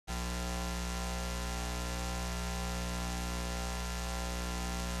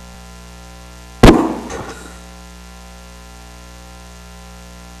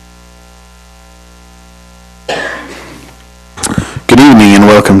evening and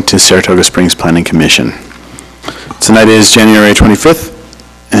welcome to Saratoga Springs Planning Commission. Tonight is January 25th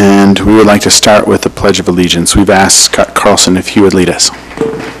and we would like to start with the Pledge of Allegiance. We've asked Scott Carlson if he would lead us.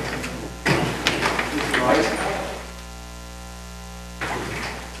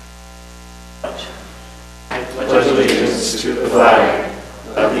 I pledge allegiance to the flag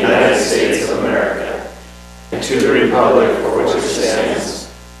of the United States of America and to the republic for which it stands,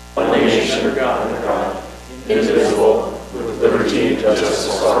 one nation under God, indivisible, with liberty and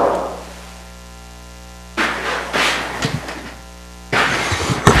justice for all.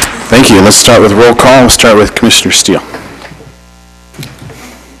 Thank you. Let's start with roll call. We'll start with Commissioner Steele.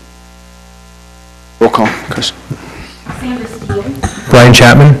 Roll call, Chris. Sandra Steele. Brian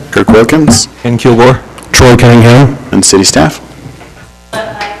Chapman. Kirk Wilkins. Ken Kilgore. Troy Cunningham. And city staff.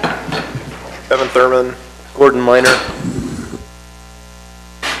 Kevin Thurman. Gordon Miner.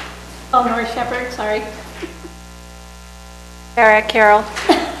 Nora Shepherd, sorry. Sarah Carroll.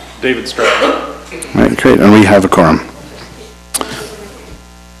 David Stratton. All right, great. And we have a quorum.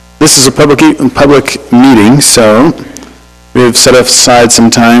 This is a public meeting, so we've set aside some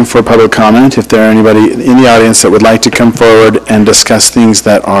time for public comment. If there are anybody in the audience that would like to come forward and discuss things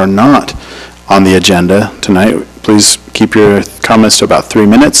that are not on the agenda tonight, please keep your comments to about 3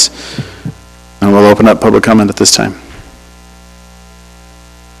 minutes, and we'll open up public comment at this time.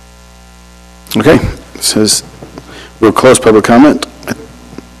 Okay, it says we'll close public comment, and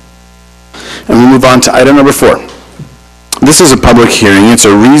we'll move on to item number 4. This is a public hearing. It's a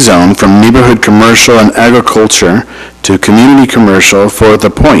rezone from neighborhood commercial and agriculture to community commercial for The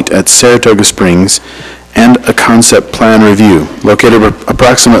Point at Saratoga Springs and a concept plan review located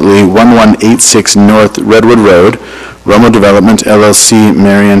approximately 1186 North Redwood Road. Romo Development LLC,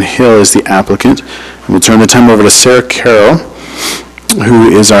 Marion Hill is the applicant. We'll turn the time over to Sarah Carroll, who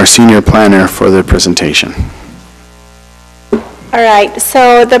is our senior planner for the presentation. All right,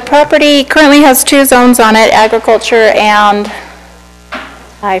 so the property currently has 2 zones on it, agriculture and,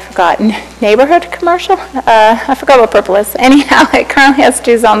 I've forgotten, neighborhood commercial? I forgot what purple is. Anyhow, it currently has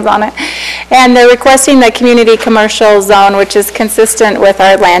 2 zones on it. And they're requesting the community commercial zone, which is consistent with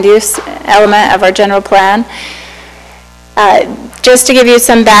our land use element of our general plan. Just to give you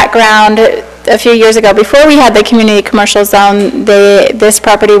some background, a few years ago, before we had the community commercial zone, this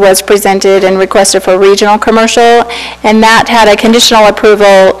property was presented and requested for regional commercial, and that had a conditional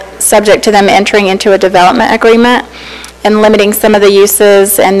approval subject to them entering into a development agreement and limiting some of the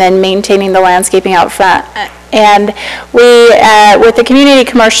uses and then maintaining the landscaping out front. And we, with the community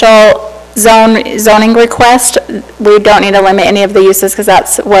commercial zoning request, we don't need to limit any of the uses because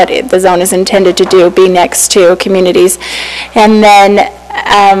that's what the zone is intended to do, be next to communities. And then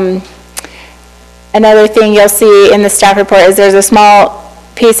another thing you'll see in the staff report is there's a small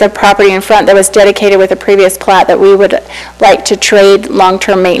piece of property in front that was dedicated with a previous plat that we would like to trade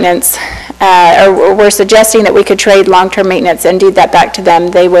long-term maintenance, or we're suggesting that we could trade long-term maintenance and deed that back to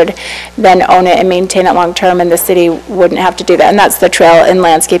them. They would then own it and maintain it long-term, and the city wouldn't have to do that. And that's the trail and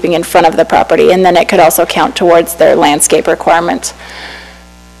landscaping in front of the property, and then it could also count towards their landscape requirements.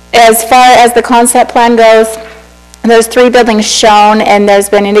 As far as the concept plan goes, there's 3 buildings shown, and there's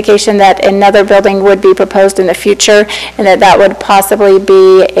been indication that another building would be proposed in the future, and that would possibly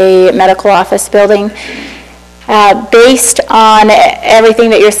be a medical office building. Based on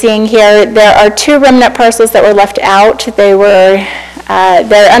everything that you're seeing here, there are 2 remnant parcels that were left out.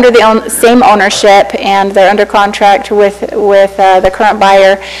 They're under the same ownership, and they're under contract with the current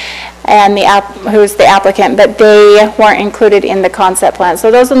buyer and who's the applicant, but they weren't included in the concept plan.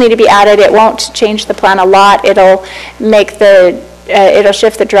 So those will need to be added. It won't change the plan a lot. It'll make it'll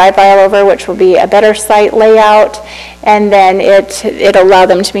shift the drive aisle over, which will be a better site layout, and then it'll allow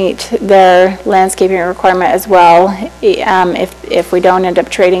them to meet their landscaping requirement as well. If we don't end up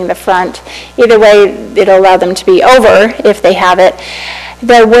trading the front, either way, it'll allow them to be over if they have it.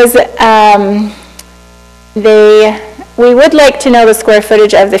 There was we would like to know the square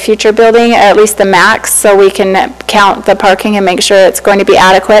footage of the future building, at least the max, so we can count the parking and make sure it's going to be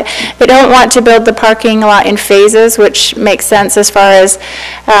adequate. They don't want to build the parking lot in phases, which makes sense as far as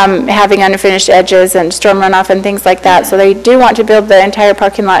having unfinished edges and storm runoff and things like that. So they do want to build the entire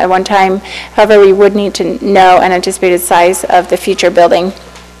parking lot at one time. However, we would need to know an anticipated size of the future building.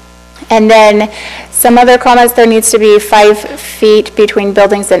 And then some other comments, there needs to be 5 feet between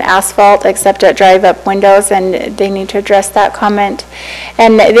buildings and asphalt except at drive-up windows, and they need to address that comment.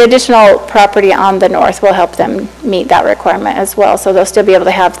 And the additional property on the north will help them meet that requirement as well, so they'll still be able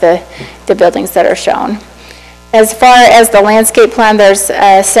to have the buildings that are shown. As far as the landscape plan, there's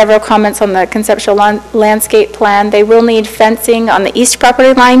several comments on the conceptual landscape plan. They will need fencing on the east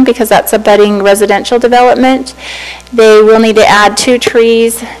property line because that's a budding residential development. They will need to add 2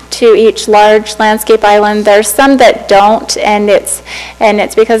 trees to each large landscape island. There's some that don't, and it's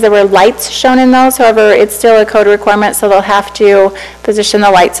because there were lights shown in those. However, it's still a code requirement, so they'll have to position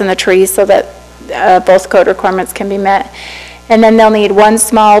the lights in the trees so that both code requirements can be met. And then they'll need 1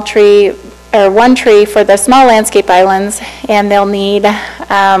 tree for the small landscape islands, and they'll need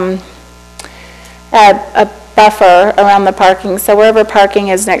a buffer around the parking. So wherever parking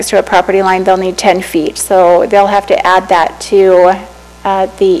is next to a property line, they'll need 10 feet. So they'll have to add that to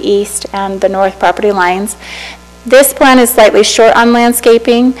the east and the north property lines. This plan is slightly short on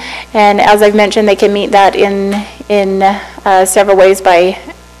landscaping, and as I've mentioned, they can meet that in several ways by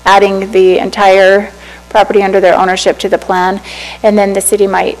adding the entire property under their ownership to the plan, and then the city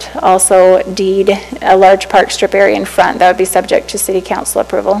might also deed a large park strip area in front. That would be subject to city council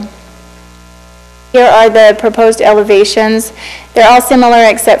approval. Here are the proposed elevations. They're all similar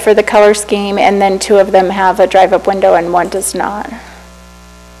except for the color scheme, and then 2 of them have a drive-up window and 1 does not.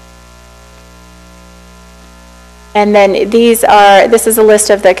 And then this is a list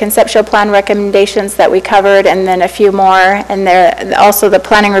of the conceptual plan recommendations that we covered, and then a few more. And also the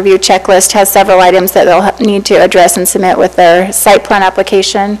planning review checklist has several items that they'll need to address and submit with their site plan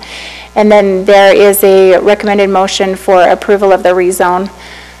application. And then there is a recommended motion for approval of the rezone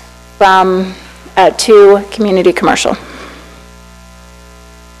from to community commercial.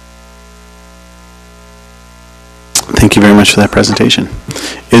 Thank you very much for that presentation.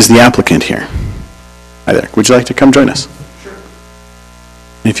 Is the applicant here? Hi there. Would you like to come join us? Sure.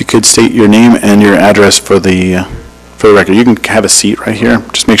 If you could state your name and your address for the record. You can have a seat right here.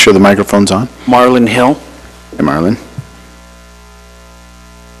 Just make sure the microphone's on. Marlon Hill. Hey, Marlon.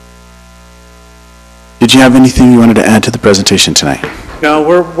 Did you have anything you wanted to add to the presentation tonight? No,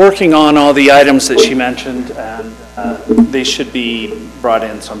 we're working on all the items that she mentioned, and they should be brought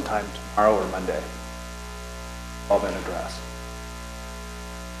in sometime tomorrow or Monday. All been addressed.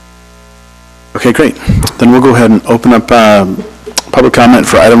 Okay, great. Then we'll go ahead and open up public comment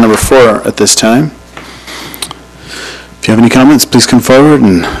for item number 4 at this time. If you have any comments, please come forward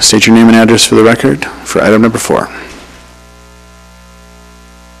and state your name and address for the record for item number 4.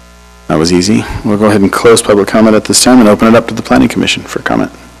 That was easy. We'll go ahead and close public comment at this time and open it up to the Planning Commission for comment.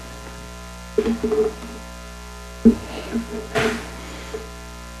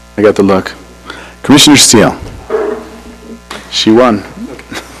 I got the look. Commissioner Steele. She won.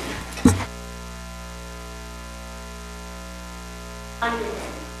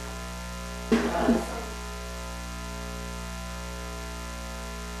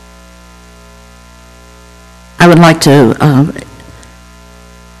 I would like to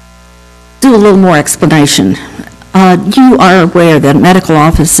do a little more explanation. You are aware that medical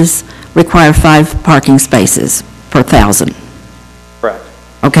offices require 5 parking spaces per 1,000. Correct.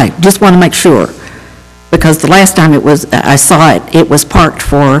 Okay, just want to make sure, because the last time I saw it, it was parked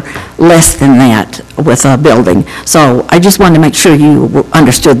for less than that with a building. So I just wanted to make sure you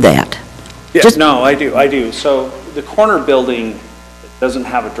understood that. Yeah, no, I do. So the corner building doesn't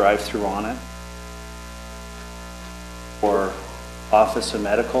have a drive-through on it. For office and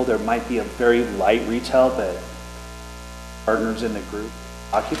medical, there might be a very light retail that partners in the group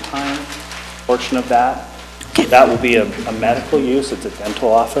occupying a portion of that. Okay. That will be a medical use. It's a dental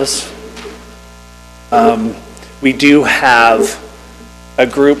office. We do have a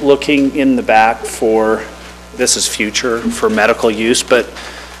group looking in the back for, this is future, for medical use, but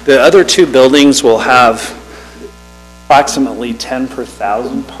the other 2 buildings will have approximately 10 per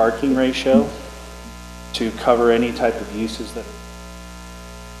 1,000 parking ratio to cover any type of uses that,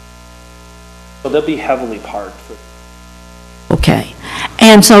 so they'll be heavily parked. Okay.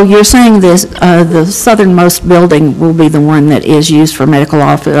 And so you're saying this, the southernmost building will be the one that is used for medical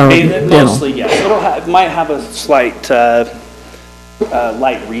office or dental? Mostly, yes. It might have a slight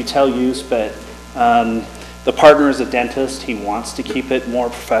light retail use, but the partner is a dentist. He wants to keep it more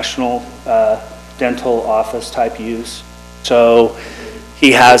professional dental office type use. So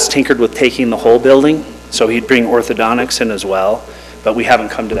he has tinkered with taking the whole building. So he'd bring orthodontics in as well, but we haven't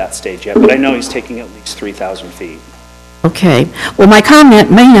come to that stage yet. But I know he's taking at least 3,000 feet. Okay. Well, my comment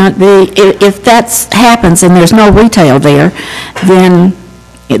may not be, if that happens and there's no retail there, then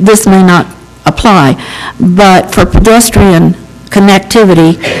this may not apply. But for pedestrian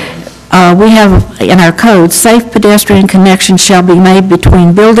connectivity, we have in our code, safe pedestrian connection shall be made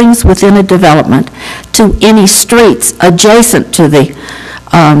between buildings within a development to any streets adjacent to the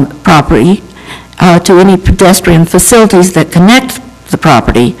property, to any pedestrian facilities that connect the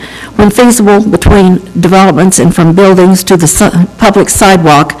property, when feasible between developments and from buildings to the public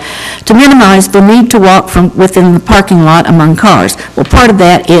sidewalk, to minimize the need to walk from within the parking lot among cars. Well, part of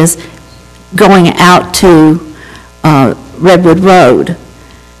that is going out to Redwood Road.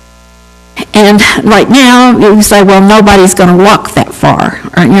 And right now, you say, well, nobody's going to walk that far,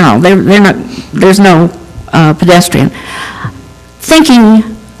 or, you know, they're not, there's no pedestrian.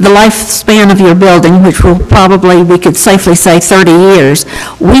 Thinking the lifespan of your building, which will probably, we could safely say 30 years,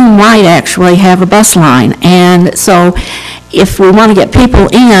 we might actually have a bus line. And so if we want to get people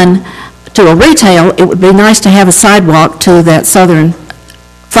in to a retail, it would be nice to have a sidewalk to that southern,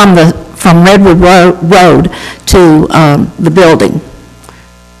 from Redwood Road to the building.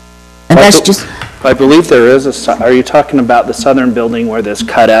 And that's just... I believe there is are you talking about the southern building where this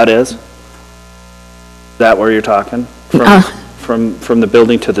cutout is? Is that where you're talking? From the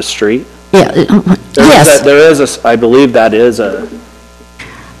building to the street? Yeah, yes. There is I believe that is a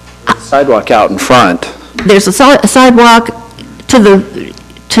sidewalk out in front. There's a sidewalk to the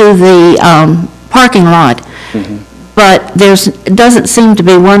parking lot, but doesn't seem to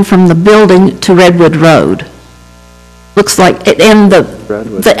be one from the building to Redwood Road. Looks like, and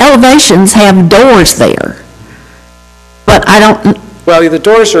the elevations have doors there, but I don't... Well, the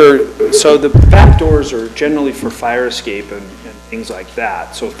doors are, so the back doors are generally for fire escape and things like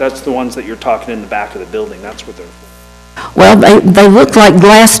that. So if that's the ones that you're talking in the back of the building, that's what they're for. Well, they look like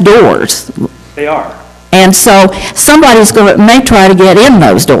glass doors. They are. And so somebody's may try to get in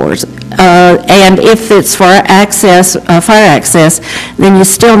those doors. And if it's for access, fire access, then you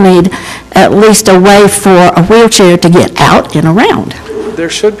still need at least a way for a wheelchair to get out and around. There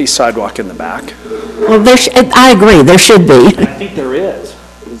should be sidewalk in the back. Well, I agree, there should be. I think there is.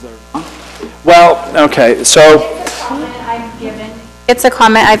 Is there not? Well, okay, so... It's a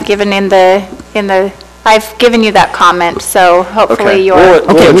comment I've given I've given you that comment, so hopefully Okay. your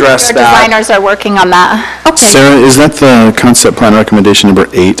We'll address your that. designers are working on that. Okay. Sarah, is that the concept plan recommendation number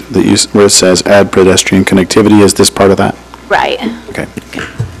 8 that where it says add pedestrian connectivity? Is this part of that? Right. Okay.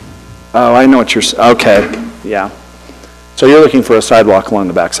 Oh, I know what you're, okay, yeah. So you're looking for a sidewalk along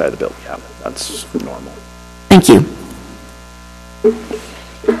the backside of the building, yeah, that's normal. Thank you.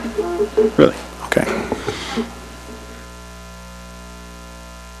 Really? Okay.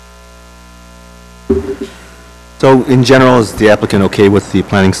 So in general, is the applicant okay with the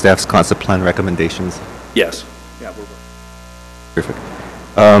planning staff's concept plan recommendations? Yes. Yeah, Perfect.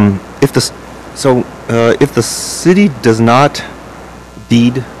 If the city does not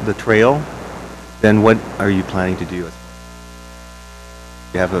deed the trail, then what are you planning to do?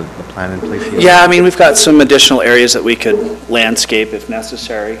 You have a plan in place here? Yeah, I mean, we've got some additional areas that we could landscape if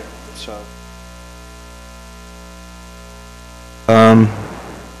necessary, so. I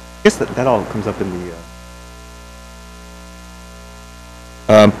guess that all comes up in the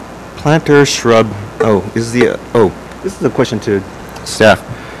planter, shrub, this is a question to staff.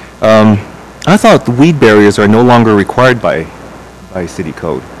 I thought the weed barriers are no longer required by city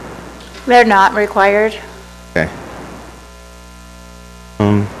code. They're not required. Okay.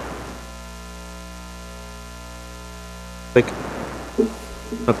 Like, I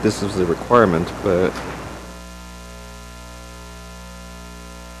don't know if this is a requirement, but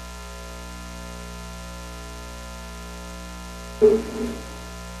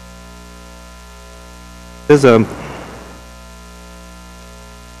there's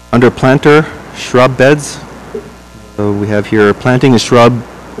under planter shrub beds, we have here planting a shrub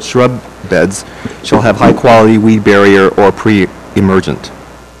beds shall have high quality weed barrier or pre-emergent.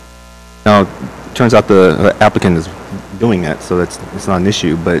 Now, it turns out the applicant is doing that, so it's not an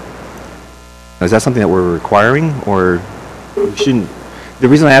issue, but is that something that we're requiring, or we shouldn't? The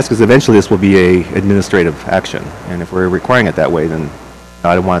reason I ask is eventually this will be a administrative action, and if we're requiring it that way, then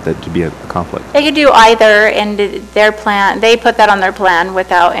I don't want that to be a conflict. They could do either, and their plan, they put that on their plan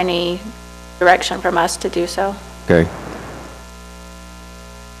without any direction from us to do so. Okay.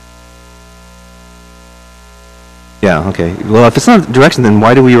 Yeah, okay. Well, if it's not direction, then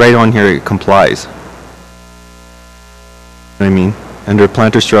why do we write on here it complies? You know what I mean? Under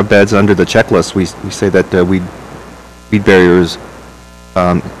planter shrub beds, under the checklist, we say that weed barriers,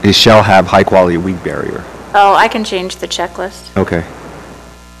 it shall have high quality weed barrier. Oh, I can change the checklist. Okay.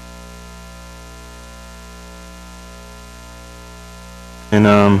 And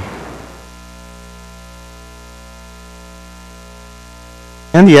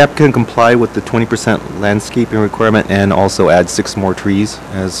can the applicant comply with the 20% landscaping requirement and also add 6 more trees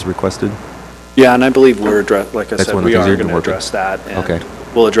as requested? Yeah, and I believe like I That's said, one of we the things are you're going to working. address that. And Okay.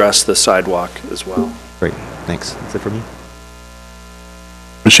 we'll address the sidewalk as well. Great, thanks. That's it for me.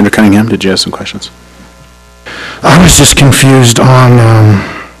 Commissioner Cunningham, did you have some questions? I was just confused on,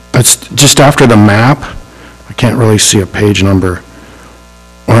 it's just after the map. I can't really see a page number.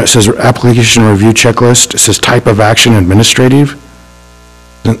 When it says application review checklist, it says type of action administrative.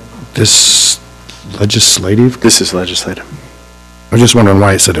 Isn't this legislative? This is legislative. I was just wondering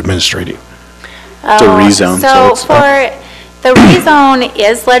why it said administrative. It's a rezone, so So it's- for, the rezone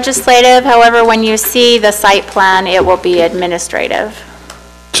is legislative, however, when you see the site plan, it will be administrative.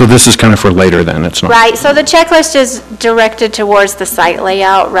 So this is kind of for later then, it's not? Right, so the checklist is directed towards the site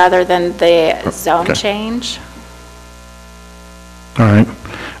layout rather than the zone okay. change. All right.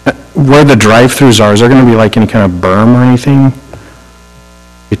 Where the drive-throughs are, is there going to be like any kind of berm or anything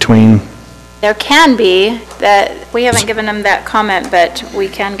between? There can be, that, we haven't given them that comment, but we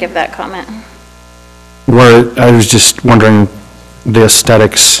can give that comment. Where, I was just wondering the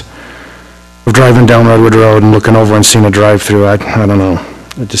aesthetics of driving down Redwood Road and looking over and seeing a drive-through. I don't know.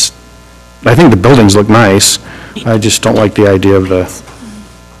 I think the buildings look nice. I just don't like the idea of the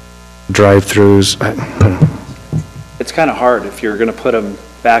drive-throughs. It's kind of hard if you're going to put them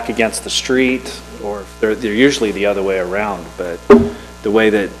back against the street, or if they're usually the other way around, but the way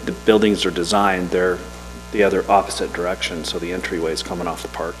that the buildings are designed, they're the other opposite direction, so the entryway is coming off the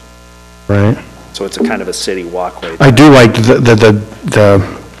park. Right. So it's a kind of a city walkway. I do like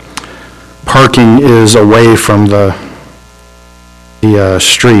the parking is away from the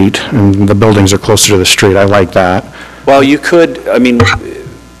street, and the buildings are closer to the street. I like that. Well, you could, I mean,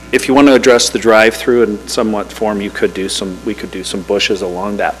 if you want to address the drive-through in somewhat form, we could do some bushes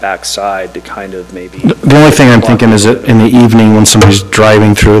along that back side to kind of maybe. The only thing I'm thinking is that in the evening when somebody's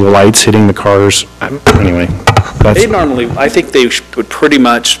driving through, the lights hitting the cars. Anyway, They normally, I think they would pretty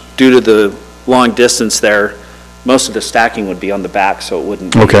much, due to the long distance there, most of the stacking would be on the back, so it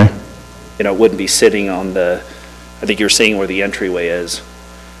wouldn't be, okay. you know, it wouldn't be sitting on the, I think you're seeing where the entryway is.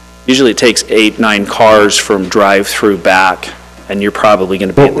 Usually it takes 8-9 cars from drive-through back, and you're probably going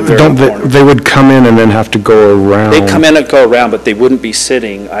to be at the very corner. They would come in and then have to go around. They'd come in and go around, but they wouldn't be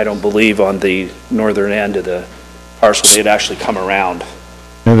sitting, I don't believe, on the northern end of the parcel. They'd actually come around.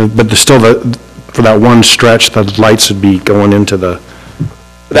 But there's still for that one stretch, the lights would be going into the.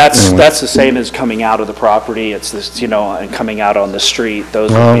 That's the same as coming out of the property. It's this, you know, and coming out on the street.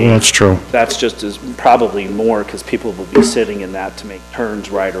 Those would be. That's true. That's just as, probably more, because people will be sitting in that to make turns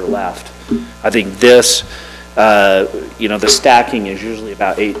right or left. I think this, you know, the stacking is usually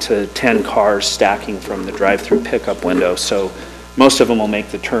about 8 to 10 cars stacking from the drive-through pickup window, so most of them will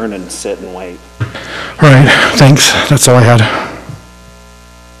make the turn and sit and wait. All right, thanks. That's all I had.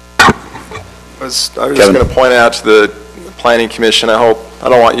 I was just going to point out to the Planning Commission, I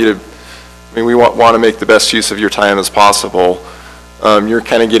don't want you to, I mean, we want to make the best use of your time as possible. You're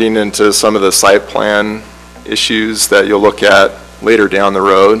kind of getting into some of the site plan issues that you'll look at later down the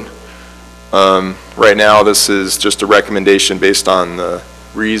road. Right now, this is just a recommendation based on the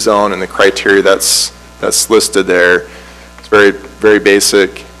rezone and the criteria that's listed there. It's very, very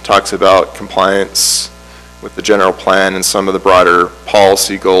basic, talks about compliance with the general plan and some of the broader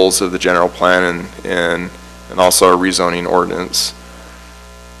policy goals of the general plan and also a rezoning ordinance.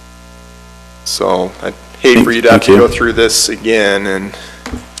 So I'd hate for you to have to go through this again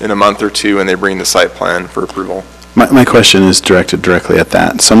in a month or two when they bring the site plan for approval. My question is directed directly at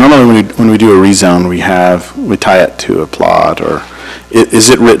that. So normally when we do a rezone, we tie it to a plot, or is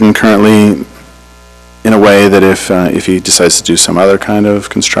it written currently in a way that if he decides to do some other kind of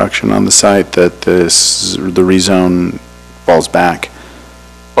construction on the site, that the rezone falls back?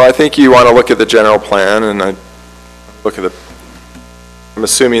 Well, I think you want to look at the general plan, and I'm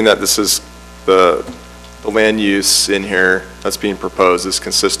assuming that this is the land use in here that's being proposed is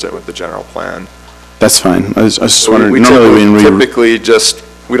consistent with the general plan. That's fine. I was just wondering. We typically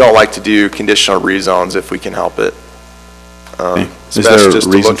we don't like to do conditional rezones if we can help it. It's best just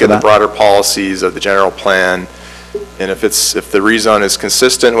to look at the broader policies of the general plan, and if the rezone is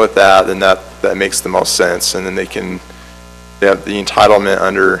consistent with that, then that makes the most sense, and then they have the entitlement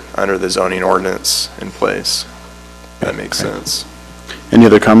under the zoning ordinance in place. That makes sense. Any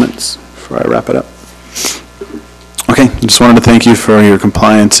other comments before I wrap it up? Okay, just wanted to thank you for your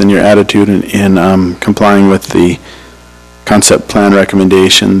compliance and your attitude in complying with the concept plan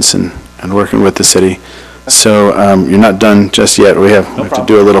recommendations and working with the city. So you're not done just yet. We have to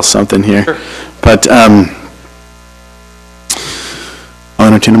do a little something here. Sure. But I'll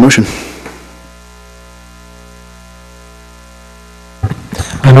entertain a motion.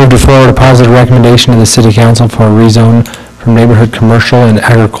 I move to forward a positive recommendation to the City Council for a rezone from neighborhood commercial and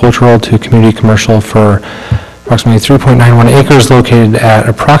agricultural to community commercial for approximately 3.91 acres located at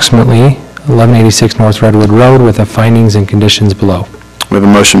approximately 1186 North Redwood Road with the findings and conditions below. We have a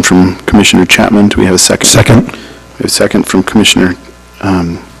motion from Commissioner Chapman. Do we have a second? Second. A second from Commissioner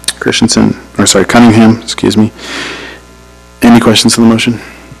Cunningham, excuse me. Any questions on the motion?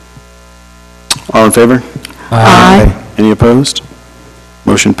 All in favor? Aye. Any opposed?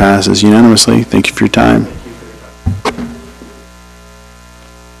 Motion passes unanimously. Thank you for your time.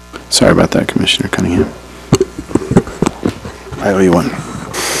 Sorry about that, Commissioner Cunningham. I owe you one.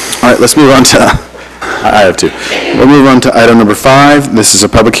 All right, let's move on to, I have two. We'll move on to item number 5. This is a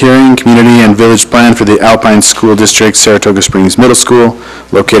public hearing, community and village plan for the Alpine School District, Saratoga Springs Middle School,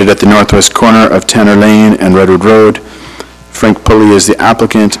 located at the northwest corner of Tanner Lane and Redwood Road. Frank Pulley is the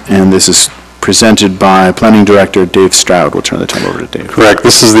applicant, and this is presented by Planning Director Dave Stroud. We'll turn the time over to Dave. Correct.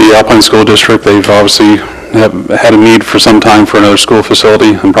 This is the Alpine School District. They've obviously had a need for some time for another school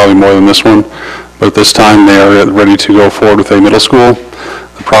facility, and probably more than this one. But this time they are ready to go forward with a middle school.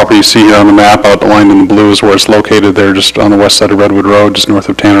 The property you see here on the map outlined in the blue is where it's located. They're just on the west side of Redwood Road, just north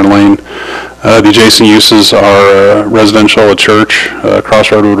of Tanner Lane. The adjacent uses are residential, a church.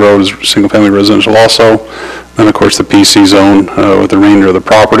 Across Redwood Road is single-family residential also. And of course the PC zone with the remainder of the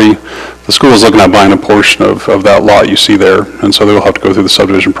property. The school is looking at buying a portion of that lot you see there, and so they will have to go through the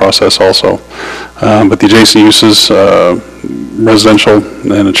subdivision process also. But the adjacent uses, residential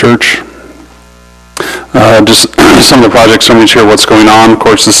and a church. Just some of the projects, so I'm going to share what's going on. Of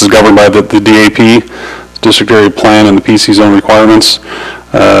course, this is governed by the DAP, District Area Plan, and the PC zone requirements.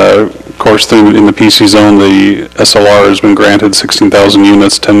 Of course, in the PC zone, the SLR has been granted 16,000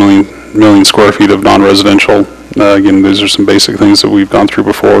 units, 10 million square feet of non-residential. Again, these are some basic things that we've gone through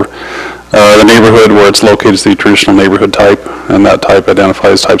before. The neighborhood where it's located is the traditional neighborhood type, and that type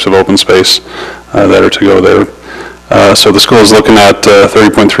identifies types of open space that are to go there. So the school is looking at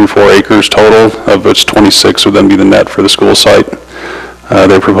 30.34 acres total, of which 26 would then be the net for the school site.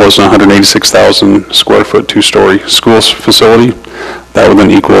 They're proposing 186,000 square foot, 2-story school facility. That would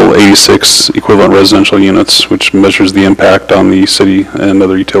then equal 86 equivalent residential units, which measures the impact on the city and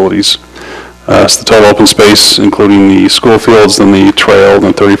other utilities. So the total open space, including the school fields and the trail and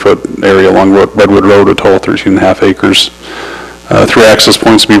the 30-foot area along Redwood Road, a total 13.5 acres. 3 access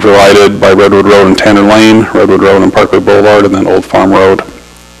points to be provided by Redwood Road and Tanner Lane, Redwood Road and Parkway Boulevard, and then Old Farm Road.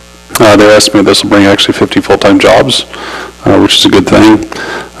 They estimate this will bring actually 50 full-time jobs, which is a good thing.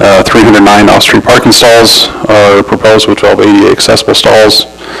 309 off-street parking stalls are proposed, which will have 88 accessible stalls.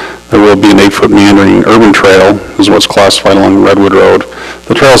 There will be an 8-foot meandering urban trail, is what's classified along Redwood Road.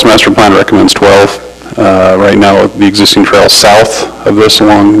 The trail's master plan recommends 12. Right now, the existing trail south of this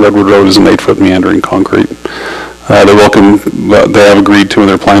along Redwood Road is an 8-foot meandering concrete. They have agreed to in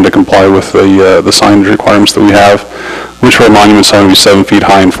their plan to comply with the signage requirements that we have, which for a monument sign would be 7 feet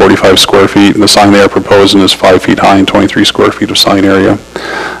high and 45 square feet, and the sign they are proposing is 5 feet high and 23 square feet of sign area.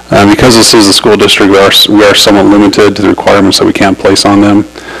 Because this is a school district, we are somewhat limited to the requirements that we can't place on them,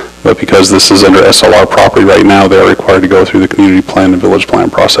 but because this is under SLR property right now, they are required to go through the community plan and village plan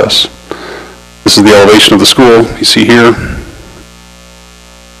process. This is the elevation of the school you see here.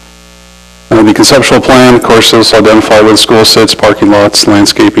 The conceptual plan, of course, this will identify where the school sits, parking lots,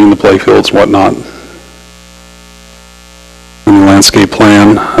 landscaping, the playfields, whatnot. And the landscape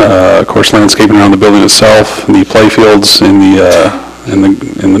plan, of course, landscaping around the building itself, the playfields in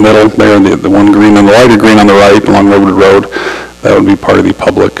the middle there, the one green and the lighter green on the right along Redwood Road, that would be part of the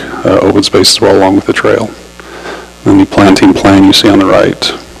public open space as well, along with the trail. And the planting plan you see on the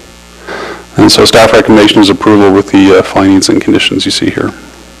right. And so staff recommendation is approval with the findings and conditions you see here.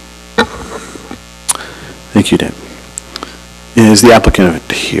 Thank you, Dave. Is the applicant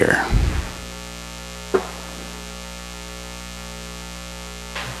here?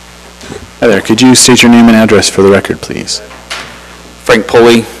 Hi there, could you state your name and address for the record, please? Frank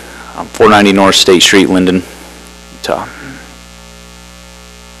Pulley, 490 North State Street, Linden, Utah.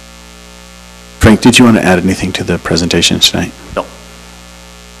 Frank, did you want to add anything to the presentation tonight? No.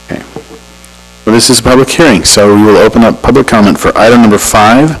 Okay. Well, this is a public hearing, so we will open up public comment for item number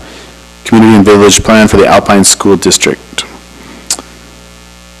 5, Community and Village Plan for the Alpine School District.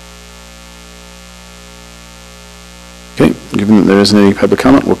 Okay, given that there isn't any public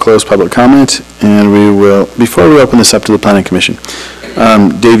comment, we'll close public comment, and we will, before we open this up to the Planning Commission,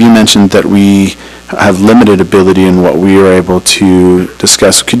 Dave, you mentioned that we have limited ability in what we are able to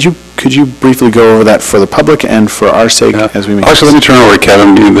discuss. Could you briefly go over that for the public and for our sake as we make Actually, let me turn it over to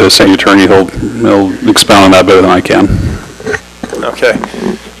Kevin, being the city attorney. He'll expound on that better than I can. Okay.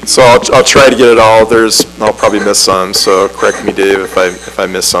 So I'll try to get it all. I'll probably miss some, so correct me, Dave, if I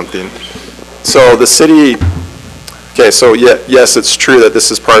miss something. So the city, so yes, it's true that this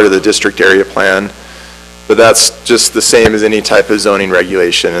is part of the district area plan, but that's just the same as any type of zoning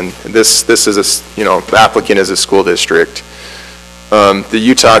regulation. And this is the applicant is a school district. The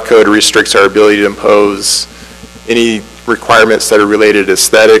Utah code restricts our ability to impose any requirements that are related to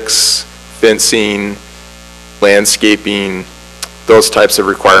aesthetics, fencing, landscaping, those types of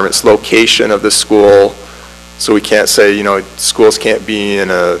requirements, location of the school. So we can't say, you know, schools can't be in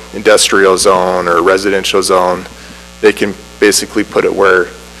a industrial zone or a residential zone. They can basically put it where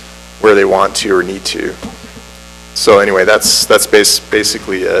they want to or need to. So anyway, that's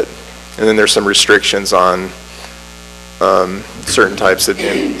basically it. And then there's some restrictions on certain types of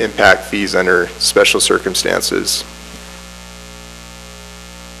impact fees under special circumstances.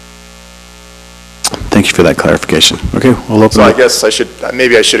 Thank you for that clarification. Okay, we'll open So I up. guess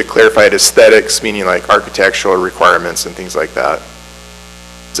maybe I should have clarified aesthetics, meaning like architectural requirements and things like that.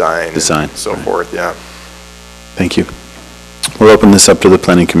 Design. And so forth, yeah. Thank you. We'll open this up to the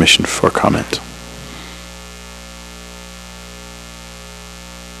Planning Commission for comment.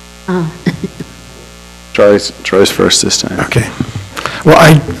 Troy's first this time. Okay. Well,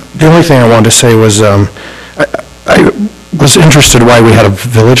 the only thing I wanted to say was, I was interested why we had a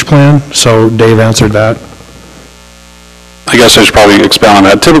village plan, so Dave answered that. I guess I should probably expound on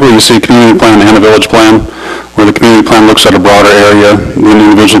that. Typically, you see a community plan and a village plan, where the community plan looks at a broader area, the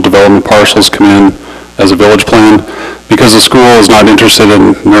individual development parcels come in as a village plan. Because the school is not interested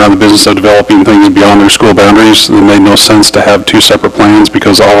in, they're not in the business of developing things beyond their school boundaries, it made no sense to have two separate plans,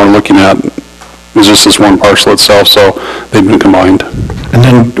 because all we're looking at is just this one parcel itself, so they've been combined. And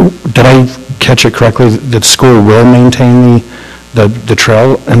then, did I catch it correctly, that school will maintain the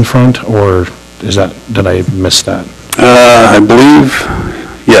trail in front, or did I miss that? I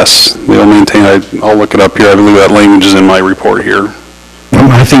believe, yes, they'll maintain, I'll look it up here, I believe that language is in my report here.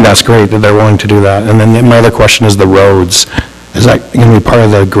 I think that's great that they're willing to do that. And then my other question is the roads. Is that going to be part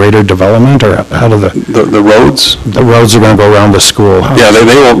of the greater development, or how do the roads? The roads are going to go around the school. Yeah,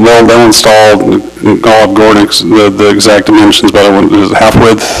 they'll install Olive Gordon's, the exact dimensions, but it was half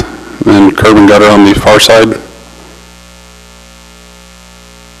width and curb and gutter on the far side.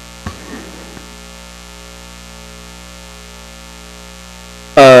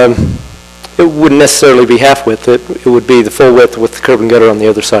 It wouldn't necessarily be half width. It would be the full width with the curb and gutter on the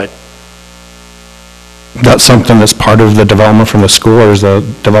other side. That's something that's part of the development from the school, or is the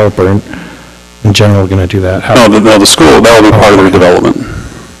developer in general going to do that? No, the school, that'll be part of their development.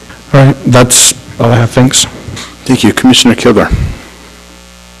 All right, that's all I have, thanks. Thank you. Commissioner Kilgore.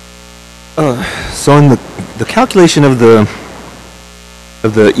 So in the calculation of the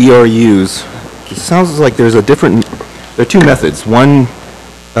ERUs, it sounds like there are two methods. One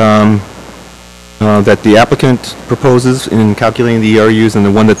that the applicant proposes in calculating the ERUs, and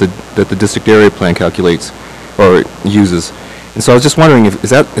the one that the district area plan calculates or uses. And so I was just wondering, is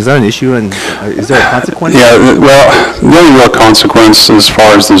that an issue, and is there a consequence? Yeah, well, the only real consequence as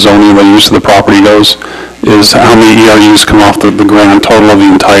far as the zoning, the use of the property goes, is how many ERUs come off the grand total of the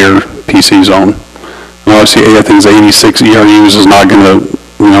entire PC zone. And obviously, I think 86 ERUs is not going to,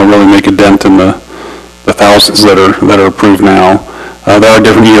 really make a dent in the thousands that are approved now. There are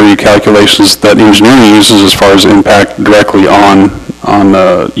different ERU calculations that engineering uses as far as impact directly on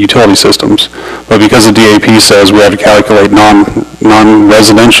utility systems. But because the DAP says we have to calculate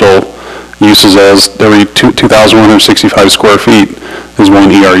non-residential uses as every 2,165 square feet is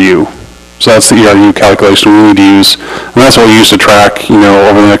one ERU. So that's the ERU calculation we need to use. And that's what we use to track,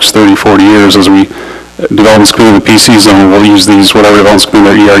 over the next 30, 40 years as we developments come in the PC zone, we'll use these, whatever developments come in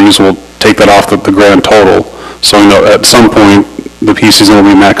their ERUs, we'll take that off the grand total. So at some point, the PC zone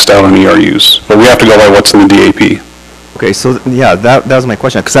will be maxed out on ERUs. But we have to go by what's in the DAP. Okay, so yeah, that was my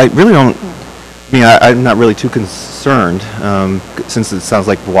question, because I really don't, I'm not really too concerned, since it sounds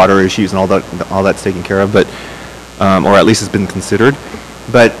like water issues and all that's taken care of, but, or at least it's been considered.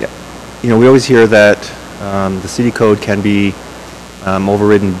 But, we always hear that the city code can be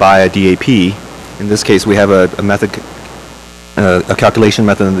overridden by a DAP. In this case, we have a method, a calculation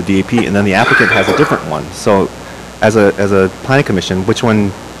method in the DAP, and then the applicant has a different one. So, as a planning commission, which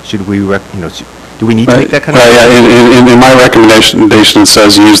one should we, do we need to make that kind of? Yeah, in my recommendation, it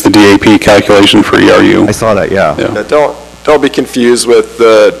says use the DAP calculation for ERU. I saw that, yeah. Don't be confused with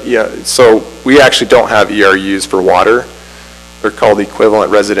so we actually don't have ERUs for water. They're called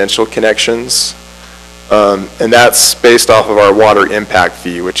equivalent residential connections. And that's based off of our water impact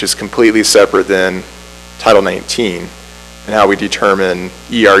fee, which is completely separate than Title 19 and how we determine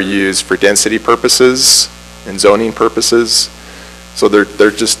ERUs for density purposes and zoning purposes. So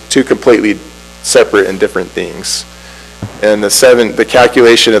they're just two completely separate and different things. And the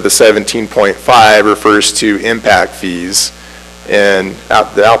calculation of the 17.5 refers to impact fees, and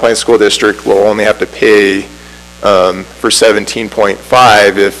the Alpine School District will only have to pay for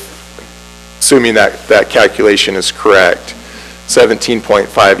 17.5 if, assuming that calculation is correct, 17.5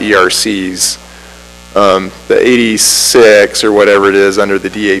 ERCs. The 86 or whatever it is under the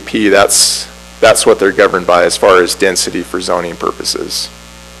DAP, that's what they're governed by as far as density for zoning purposes.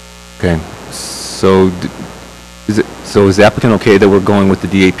 Okay, so is the applicant okay that we're going with the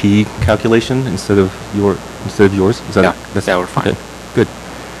DAP calculation instead of yours? Is that, Yeah, we're fine. Okay, good.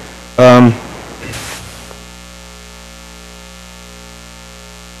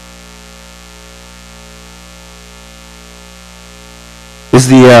 Is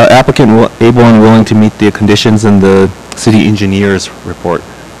the applicant able and willing to meet the conditions in the city engineer's report?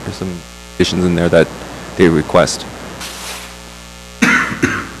 There's some conditions in there that they request.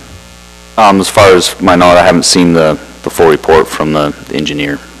 As far as my knowledge, I haven't seen the full report from the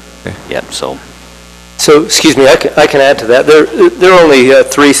engineer yet, so. So, excuse me, I can add to that. There are only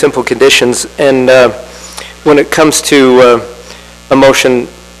 3 simple conditions, and when it comes to a motion,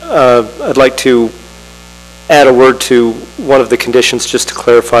 I'd like to add a word to one of the conditions just to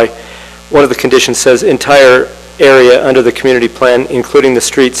clarify. One of the conditions says, entire area under the community plan, including the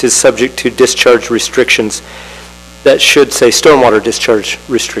streets, is subject to discharge restrictions. That should say stormwater discharge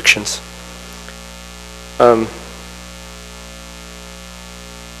restrictions.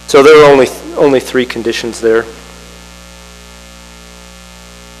 So there are only 3 conditions there.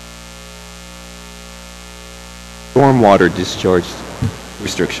 Stormwater discharge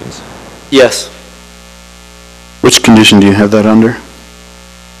restrictions. Yes. Which condition do you have that under?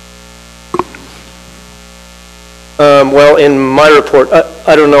 Well, in my report,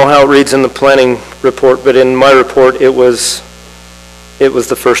 I don't know how it reads in the planning report, but in my report, it was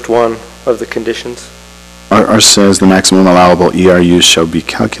the first one of the conditions. Ours says the maximum allowable ERUs shall be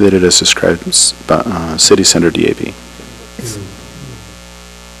calculated as described by city center DAP.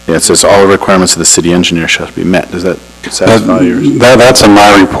 Yeah, it says all the requirements of the city engineer shall be met. Does that satisfy yours? That's in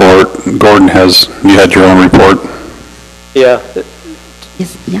my report. Gordon you had your own report. Yeah.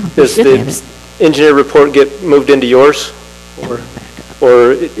 Yeah, Does should have it. the engineer report get moved into yours?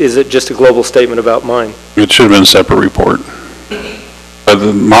 Or is it just a global statement about mine? It should have been a separate report. But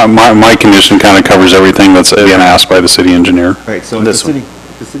my condition kind of covers everything that's being asked by the city engineer. All right, so the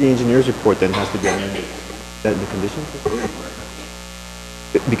city engineer's report then has to be amended. That in the conditions?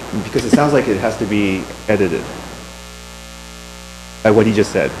 Because it sounds like it has to be edited. By what he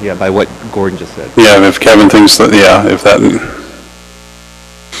just said, yeah, by what Gordon just said. Yeah, if Kevin thinks that, yeah, if that...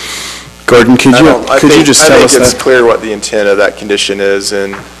 Gordon, could you just tell us I think it's that? clear what the intent of that condition is,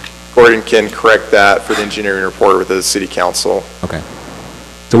 and Gordon can correct that for the engineering report with the city council. Okay.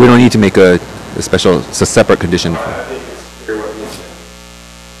 So we don't need to make a special, it's a separate condition.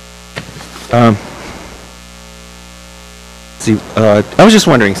 See, I was just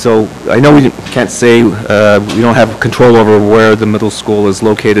wondering, so I know we can't say, we don't have control over where the middle school is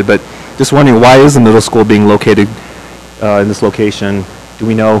located, but just wondering, why is the middle school being located in this location? Do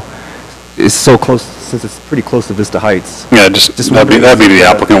we know? It's so close, since it's pretty close to Vista Heights. Yeah, that'd be the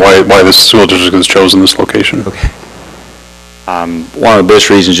applicant, why this school district has chosen this location. Okay. One of the biggest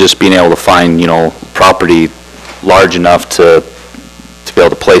reasons is just being able to find, property large enough to be able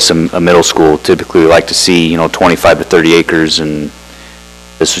to place a middle school. Typically, we like to see, 25 to 30 acres, and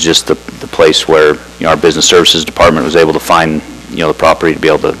this was just the place where, our business services department was able to find, the property to be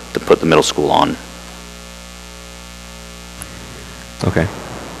able to put the middle school on. Okay.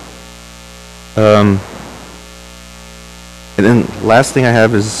 And then last thing I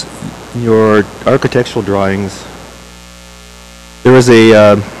have is your architectural drawings. There was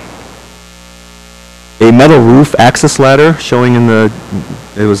a metal roof access ladder showing in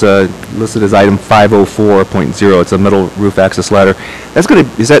it was listed as item 504.0. It's a metal roof access ladder.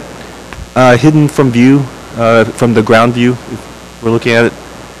 Is that hidden from view, from the ground view? If we're looking at it,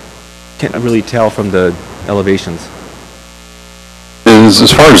 can't really tell from the elevations.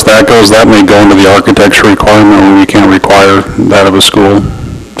 As far as that goes, that may go into the architecture requirement, where we can't require that of a school.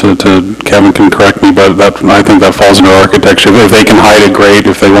 Kevin can correct me, but I think that falls into architecture. If they can hide it, great.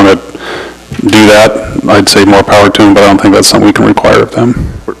 If they want to do that, I'd say more power to them, but I don't think that's something we can require of them.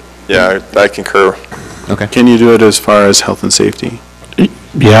 Yeah, I concur. Okay. Can you do it as far as health and safety?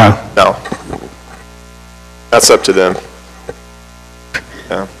 Yeah. No. That's up to them.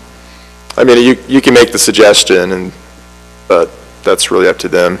 Yeah. I mean, you can make the suggestion, but that's really up to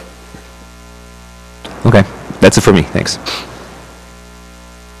them. Okay, that's it for me. Thanks.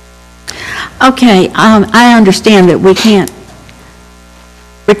 Okay, I understand that we can't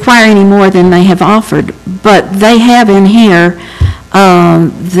require any more than they have offered, but they have in here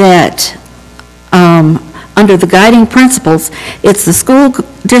that under the guiding principles, it's the school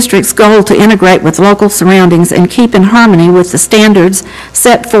district's goal to integrate with local surroundings and keep in harmony with the standards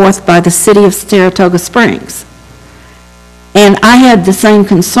set forth by the city of Saratoga Springs. And I had the same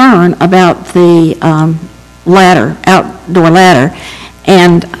concern about the outdoor ladder,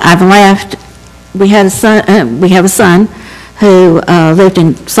 and I've laughed. We have a son who lived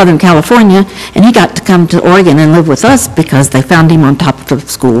in Southern California, and he got to come to Oregon and live with us because they found him on top of the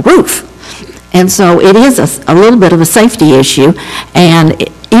school roof. And so it is a little bit of a safety issue, and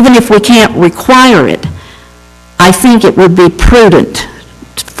even if we can't require it, I think it would be prudent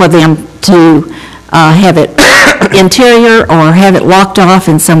for them to have it interior or have it locked off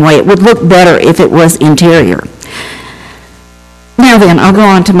in some way. It would look better if it was interior. Now then, I'll go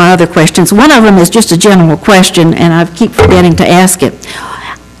on to my other questions. One of them is just a general question, and I keep forgetting to ask it.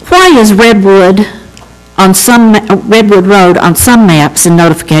 Why is Redwood Road on some maps and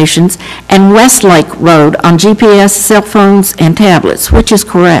notifications and Westlake Road on GPS, cell phones, and tablets? Which is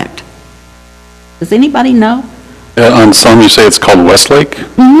correct? Does anybody know? On some, you say it's called Westlake?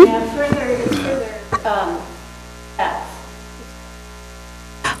 Mm-hmm. Yeah,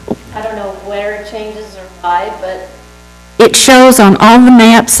 I don't know where it changes or why, but It shows on all the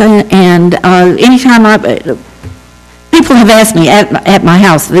maps, and anytime people have asked me at my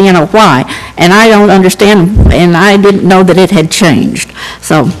house, why, and I don't understand, and I didn't know that it had changed.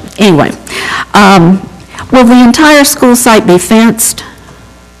 So, anyway, will the entire school site be fenced?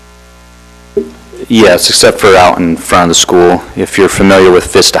 Yes, except for out in front of the school. If you're familiar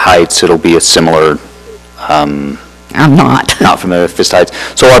with Vista Heights, it'll be a similar, I'm not. not familiar with Vista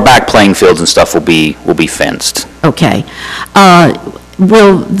Heights. So our back playing fields and stuff will be fenced. Okay.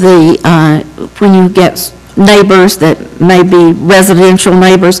 Will when you get neighbors that may be residential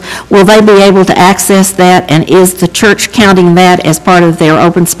neighbors, will they be able to access that, and is the church counting that as part of their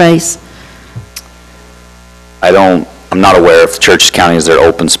open space? I'm not aware if the church is counting as their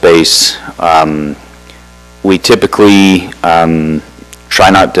open space. We typically try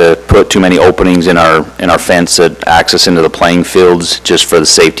not to put too many openings in our fence that access into the playing fields, just for the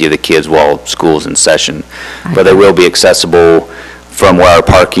safety of the kids while school's in session. But they will be accessible from where our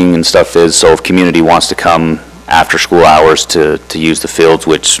parking and stuff is, so if community wants to come after school hours to use the fields,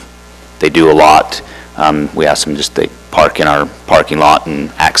 which they do a lot, we ask them just to park in our parking lot and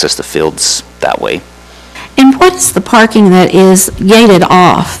access the fields that way. And what's the parking that is gated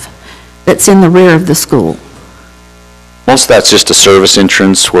off that's in the rear of the school? Most of that's just a service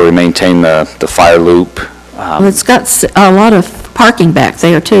entrance where we maintain the fire loop. Well, it's got a lot of parking back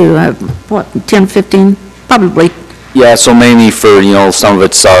there, too. 10, 15, probably. Yeah, so mainly for, some of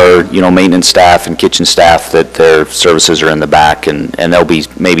it's our, maintenance staff and kitchen staff that their services are in the back, and there'll be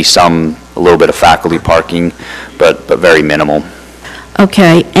maybe a little bit of faculty parking, but very minimal.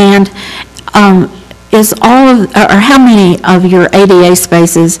 Okay, and how many of your ADA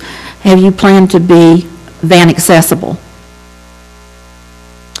spaces have you planned to be van accessible?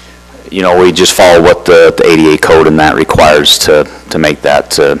 We just follow what the ADA code and that requires to make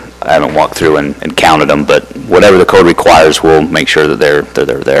that. I haven't walked through and counted them, but whatever the code requires, we'll make sure that they're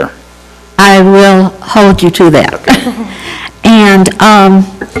there. I will hold you to that. Okay. And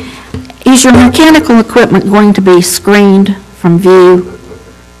is your mechanical equipment going to be screened from view?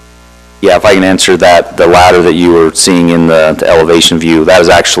 Yeah, if I can answer that, the ladder that you were seeing in the elevation view, that is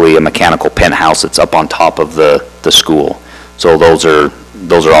actually a mechanical penthouse that's up on top of the school. So those are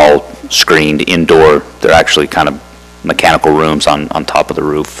all screened indoor. They're actually kind of mechanical rooms on top of the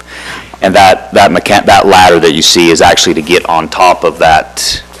roof. And that ladder that you see is actually to get on top of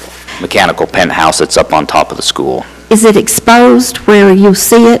that mechanical penthouse that's up on top of the school. Is it exposed where you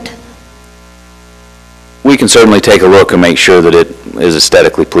see it? We can certainly take a look and make sure that it is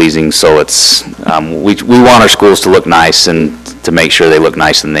aesthetically pleasing, so it's, we want our schools to look nice and to make sure they look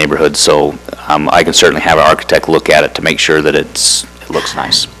nice in the neighborhood, so I can certainly have our architect look at it to make sure that it looks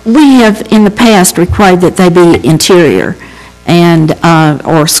nice. We have in the past required that they be interior and,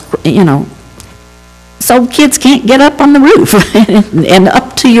 so kids can't get up on the roof and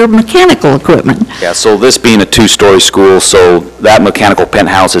up to your mechanical equipment. Yeah, so this being a two-story school, so that mechanical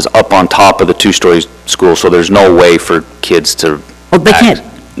penthouse is up on top of the two-story school, so there's no way for kids to. Oh, they can't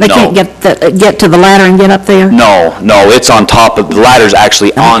get to the ladder and get up there? No, it's on top of, the ladder's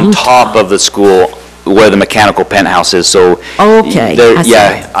actually on top of the school where the mechanical penthouse is, so. Okay.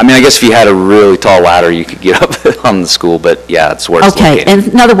 Yeah, I mean, I guess if you had a really tall ladder, you could get up on the school, but yeah, it's where it's located. Okay, and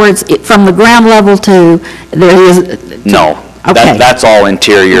in other words, from the ground level to, there is. No, okay. That's all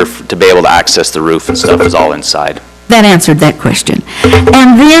interior to be able to access the roof and stuff is all inside. That answered that question.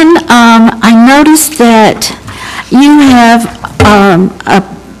 And then I noticed that you have a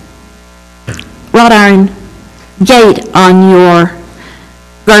wrought iron gate on your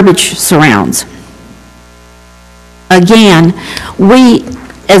garbage surrounds. Again, we,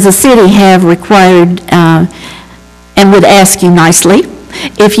 as a city, have required, and and would ask you nicely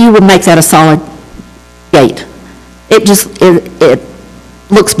if you would make that a solid gate. It just, it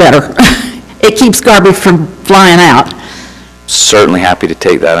looks better. It keeps garbage from flying out. Certainly happy to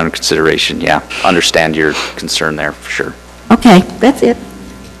take that under consideration, yeah. Understand your concern there, for sure. Okay, that's it.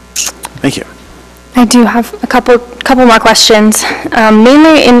 Thank you. I do have a couple more questions,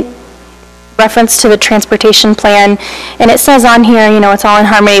 mainly in reference to the transportation plan. And it says on here, you know, it's all in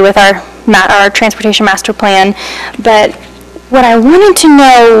harmony with our transportation master plan. But what I wanted to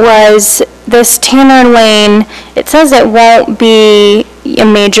know was this Tanner Lane, it says it won't be a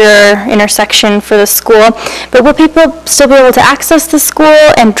major intersection for the school, but will people still be able to access the school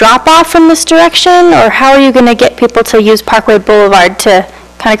and drop off from this direction? Or how are you going to get people to use Parkway Boulevard to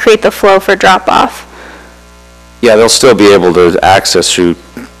kind of create the flow for drop off? Yeah, they'll still be able to access through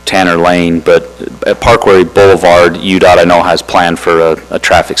Tanner Lane, but at Parkway Boulevard, UDOT I know has planned for a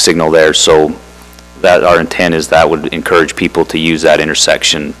traffic signal there, so that our intent is that would encourage people to use that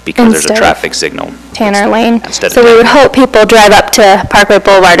intersection because there's a traffic signal. Tanner Lane. Instead So of we would hope people drive up to Parkway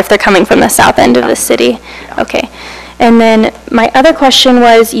Boulevard if they're coming from the south end of the city. Okay. And then my other question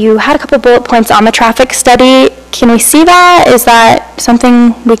was, you had a couple bullet points on the traffic study. Can we see that? Is that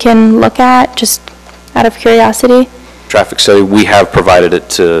something we can look at, just out of curiosity? Traffic study, we have provided it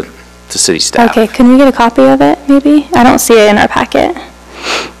to city staff. Okay, can we get a copy of it, maybe? I don't see it in our packet.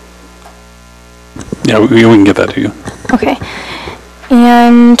 Yeah, we can get that to you. Okay.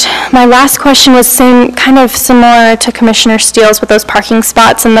 And my last question was kind of similar to Commissioner Steele's with those parking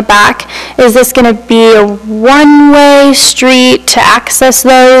spots in the back. Is this going to be a one-way street to access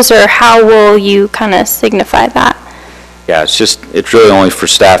those, or how will you kind of signify that? Yeah, it's really only for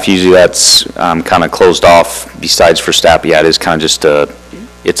staff. Usually that's kind of closed off. Besides for staff, yeah, it is kind of just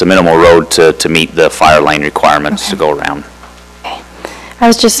it's a minimal road to meet the fire lane requirements to go around. I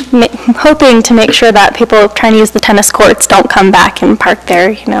was just hoping to make sure that people trying to use the tennis courts don't come back and park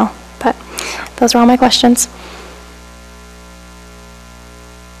there, you know. But those are all my questions.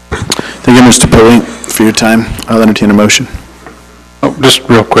 Thank you, Mr. Pulley, for your time. I'll entertain a motion. Oh, just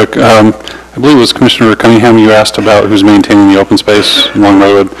real quick, I believe it was Commissioner Cunningham you asked about who's maintaining the open space along the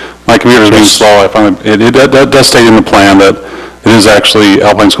road. My computer's being slow. I found it does state in the plan that it is actually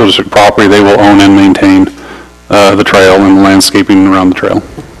Alpine School District property. They will own and maintain the trail and the landscaping around the trail.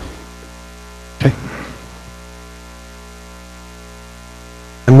 Okay.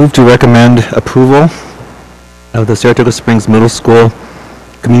 I move to recommend approval of the Saratoga Springs Middle School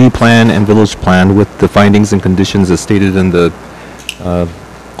Community Plan and Village Plan with the findings and conditions as stated in the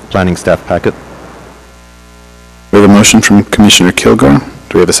planning staff packet. We have a motion from Commissioner Kilgore.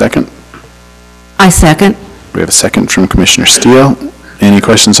 Do we have a second? I second. We have a second from Commissioner Steele. Any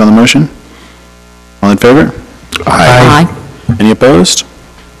questions on the motion? All in favor? Aye. Any opposed?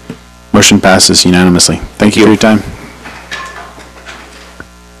 Motion passes unanimously. Thank you for your time.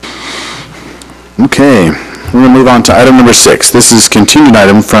 Okay, we're going to move on to item number 6. This is continued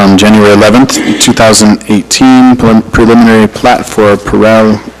item from January 11th, 2018, preliminary plat for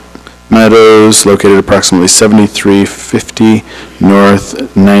Perel Meadows, located approximately 7350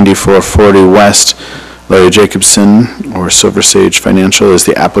 North, 9440 West. Larry Jacobson, or Silver Sage Financial, is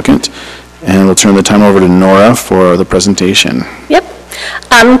the applicant. And we'll turn the time over to Nora for the presentation. Yep.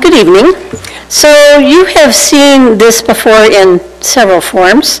 Good evening. So you have seen this before in several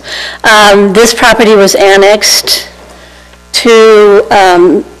forms. This property was annexed to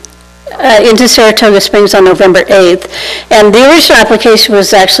into Saratoga Springs on November 8th. And the original application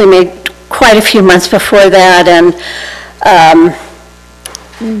was actually made quite a few months before that. And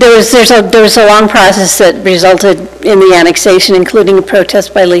there was a long process that resulted in the annexation, including a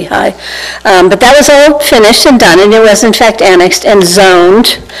protest by Lehigh. But that was all finished and done, and it was in fact annexed and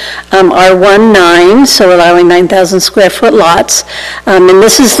zoned R19, so allowing 9,000 square foot lots. And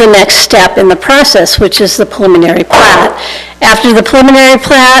this is the next step in the process, which is the preliminary plat. After the preliminary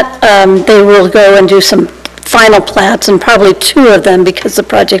plat, they will go and do some final plats, and probably 2 of them because the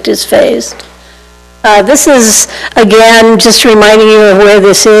project is phased. This is, again, just reminding you of where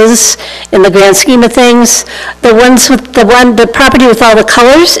this is in the grand scheme of things. The property with all the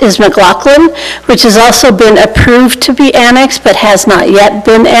colors is McLaughlin, which has also been approved to be annexed, but has not yet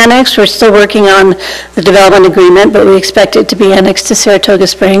been annexed. We're still working on the development agreement, but we expect it to be annexed to Saratoga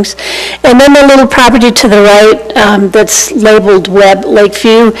Springs. And then the little property to the right that's labeled Webb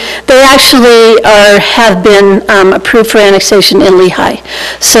Lakeview, they actually have been approved for annexation in Lehigh.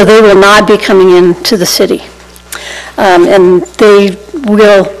 So they will not be coming into the city. And they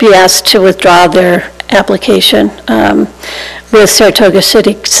will be asked to withdraw their application with Saratoga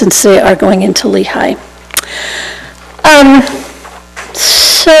City since they are going into Lehigh.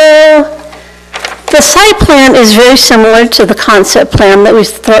 So The site plan is very similar to the concept plan that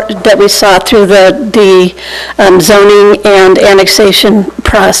we saw through the zoning and annexation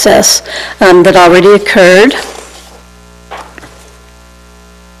process that already occurred.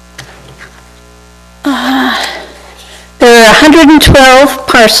 There are 112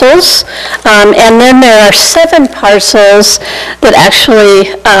 parcels, and then there are 7 parcels that actually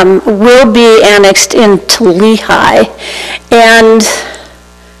will be annexed into Lehigh. And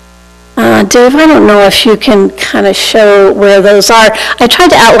Dave, I don't know if you can kind of show where those are. I tried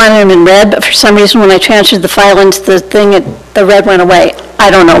to outline them in red, but for some reason when I transferred the file into the thing, the red went away.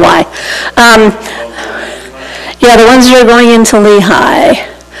 I don't know why. Yeah, the ones that are going into Lehigh.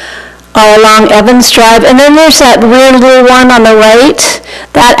 All along Evans Drive. And then there's that weird little one on the right.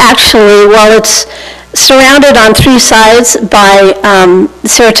 That actually, while it's surrounded on 3 sides by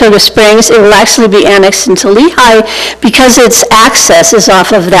Saratoga Springs, it will actually be annexed into Lehigh because its access is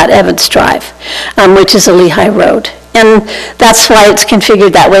off of that Evans Drive, which is a Lehigh road. And that's why it's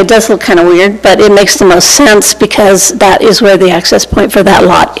configured that way. It does look kind of weird, but it makes the most sense because that is where the access point for that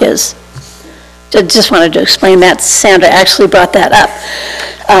lot is. I just wanted to explain that. Sandra actually brought that up.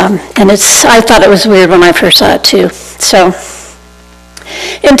 And I thought it was weird when I first saw it too. So,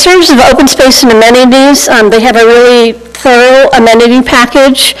 in terms of open space and amenities, they have a really thorough amenity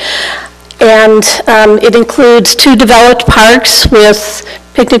package. And it includes 2 developed parks with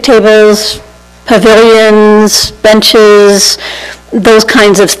picnic tables, pavilions, benches, those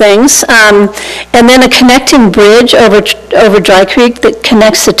kinds of things. And then a connecting bridge over Dry Creek that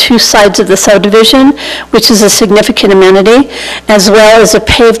connects the 2 sides of the subdivision, which is a significant amenity, as well as a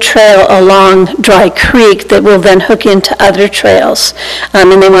paved trail along Dry Creek that will then hook into other trails.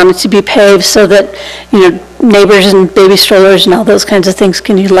 And they want it to be paved so that, neighbors and baby strollers and all those kinds of things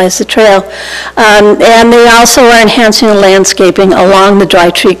can utilize the trail. And they also are enhancing the landscaping along the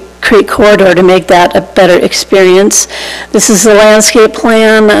Dry Creek corridor to make that a better experience. This is the landscape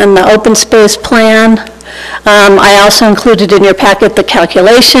plan and the open space plan. I also included in your packet the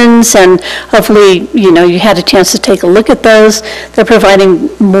calculations, and hopefully, you had a chance to take a look at those. They're providing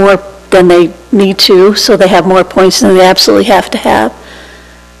more than they need to, so they have more points than they absolutely have to have.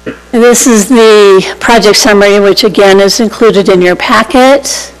 And this is the project summary, which again is included in your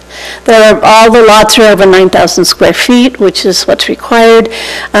packet. All the lots are over 9,000 square feet, which is what's required.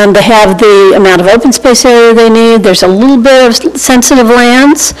 They have the amount of open space area they need. There's a little bit of sensitive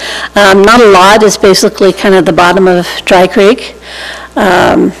lands. Not a lot. It's basically kind of the bottom of Dry Creek.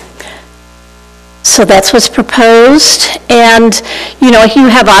 So that's what's proposed. And, you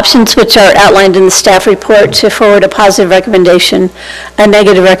have options which are outlined in the staff report to forward a positive recommendation, a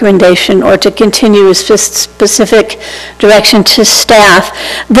negative recommendation, or to continue a specific direction to staff.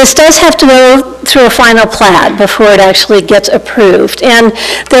 This does have to go through a final plat before it actually gets approved. And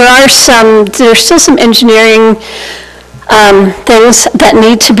there's still some engineering things that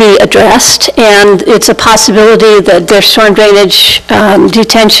need to be addressed, and it's a possibility that their storm drainage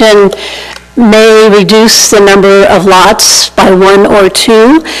detention may reduce the number of lots by 1 or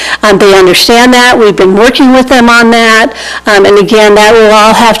 2. They understand that. We've been working with them on that. And again, that will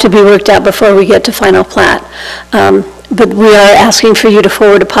all have to be worked out before we get to final plat. But we are asking for you to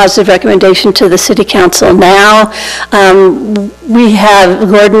forward a positive recommendation to the City Council now. We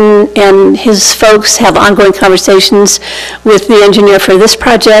have, Gordon and his folks have ongoing conversations with the engineer for this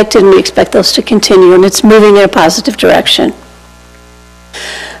project, and we expect those to continue, and it's moving in a positive direction.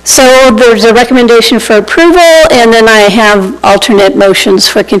 So there's a recommendation for approval, and then I have alternate motions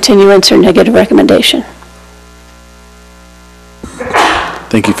for continuance or negative recommendation.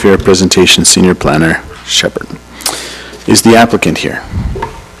 Thank you for your presentation, Senior Planner Shepherd. Is the applicant here?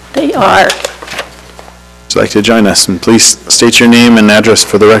 They are. Would you like to join us? And please state your name and address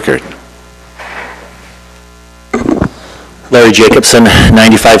for the record. Larry Jacobson,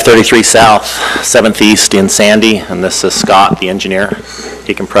 9533 South, 7th East in Sandy, and this is Scott, the engineer.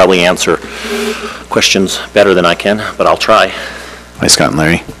 He can probably answer questions better than I can, but I'll try. Hi, Scott and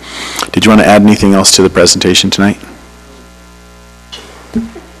Larry. Did you want to add anything else to the presentation tonight?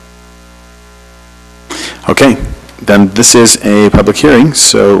 Okay, then this is a public hearing,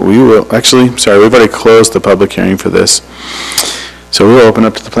 so we will, we've already closed the public hearing for this. So we will open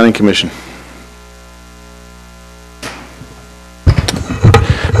up to the Planning Commission.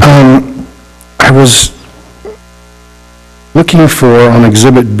 I was looking for, on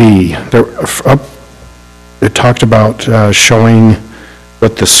Exhibit B, it talked about showing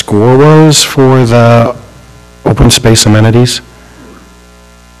what the score was for the open space amenities.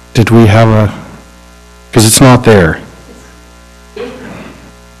 Did we have a, because it's not there.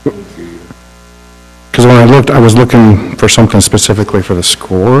 Because when I was looking for something specifically for the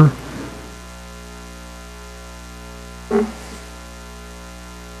score.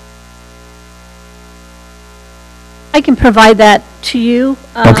 I can provide that to you.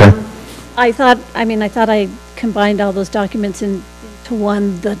 Okay. I thought I combined all those documents into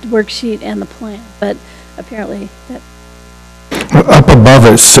one, the worksheet and the plan, but apparently that. Up above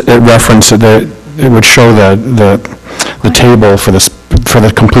it referenced that it would show the table for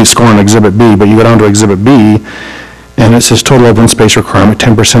the complete score on Exhibit B, but you go down to Exhibit B, and it says total open space requirement,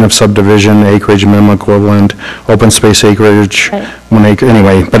 10% of subdivision acreage minimum equivalent, open space acreage, Right. 1 acre,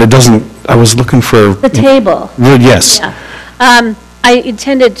 anyway, but it doesn't, I was looking for. The table. Yes. Yeah. I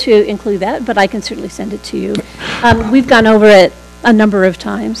intended to include that, but I can certainly send it to you. We've gone over it a number of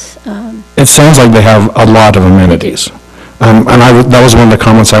times. It sounds like they have a lot of amenities. And that was one of the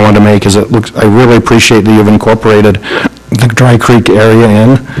comments I wanted to make, is I really appreciate that you've incorporated the Dry Creek area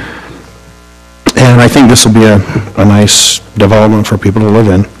in. And I think this will be a nice development for people to live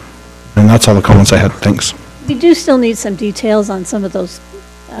in. And that's all the comments I had. Thanks. We do still need some details on some of those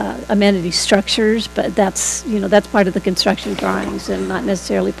amenity structures, but that's part of the construction drawings and not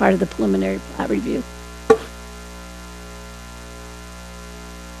necessarily part of the preliminary plat review.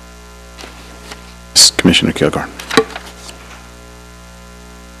 Commissioner Kilgore.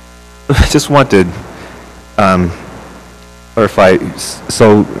 I just want to clarify,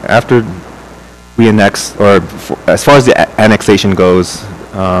 so after we annex, or as far as the annexation goes,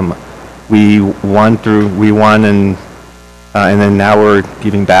 we won and then now we're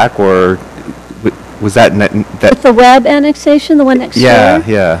giving back, or was that? With the web annexation, the one next door?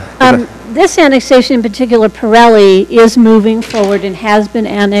 Yeah. This annexation in particular, Pirelli, is moving forward and has been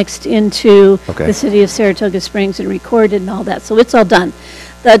annexed into the city of Saratoga Springs and recorded and all that, so it's all done.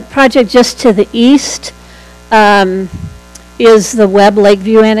 The project just to the east is the Webb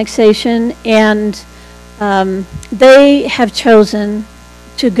Lakeview annexation, and they have chosen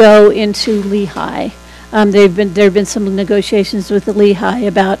to go into Lehigh. There have been some negotiations with the Lehigh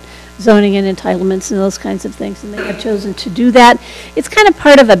about zoning and entitlements and those kinds of things, and they have chosen to do that. It's kind of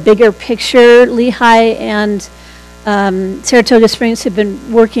part of a bigger picture. Lehigh and Saratoga Springs have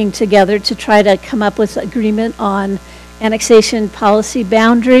been working together to try to come up with agreement on annexation policy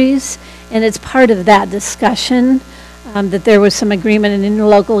boundaries, and it's part of that discussion that there was some agreement, an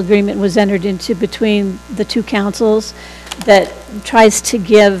interlocal agreement was entered into between the two councils that tries to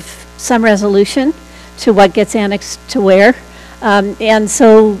give some resolution to what gets annexed to where. And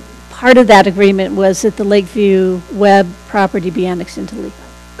so part of that agreement was that the Lakeview Webb property be annexed into Lehigh.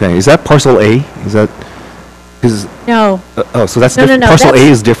 Okay, is that parcel A? No. Oh, so that's No, different. no, Parcel A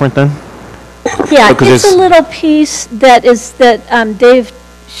is different then? Yeah, Because it's a little piece that Dave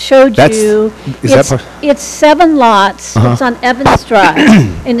showed you. It's 7 lots. It's on Evans Drive,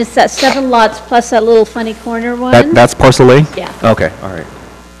 and it's that 7 lots plus that little funny corner one. That's parcel A? Yeah. Okay, all right.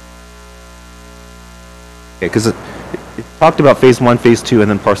 Okay, because it talked about phase 1, phase 2,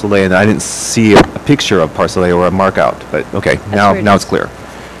 and then parcel A, and I didn't see a picture of parcel A or a mark out, but okay, now it's clear.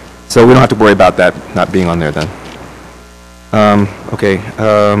 So we don't have to worry about that not being on there then.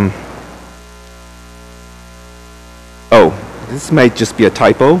 Oh, this might just be a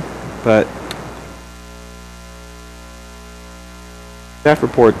typo, but staff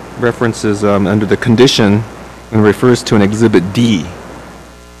report references under the condition and refers to an Exhibit D.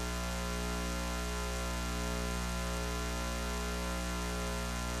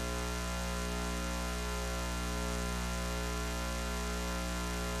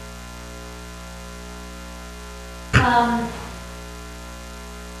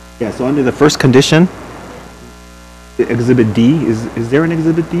 Yeah, so under the first condition, Exhibit D, is there an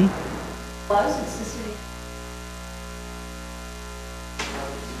Exhibit D? It's the city.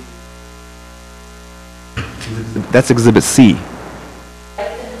 That's Exhibit C.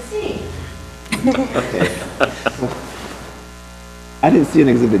 Okay. I didn't see an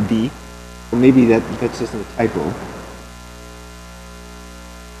Exhibit D. Well, maybe that's just a typo.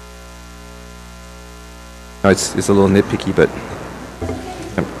 No, it's a little nitpicky, but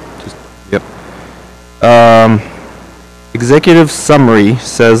yep. Executive summary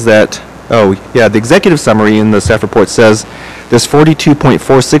says that, the executive summary in the staff report says there's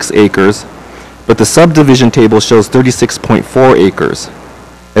 42.46 acres, but the subdivision table shows 36.4 acres,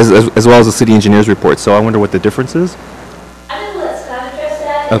 as well as the city engineer's report. So I wonder what the difference is? I'm going to let Scott address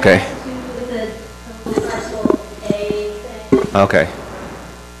that. Okay. It has to do with the parcel A thing. Okay.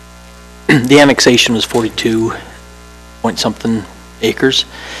 The annexation was 42 point something acres.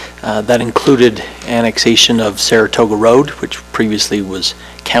 That included annexation of Saratoga Road, which previously was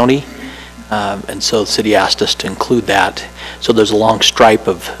county, and so the city asked us to include that. So there's a long stripe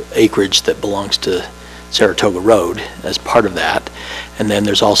of acreage that belongs to Saratoga Road as part of that, and then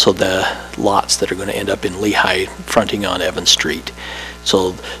there's also the lots that are going to end up in Lehigh fronting on Evans Street.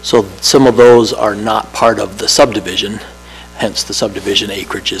 So some of those are not part of the subdivision, hence the subdivision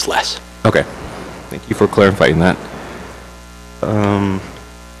acreage is less. Okay, thank you for clarifying that.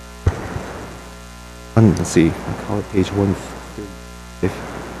 Let's see, I call it page 130.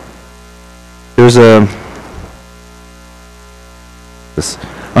 There's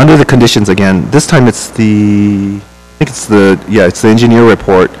under the conditions again, this time it's it's the engineer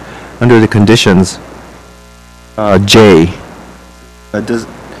report. Under the conditions, J,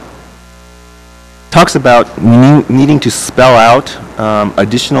 talks about needing to spell out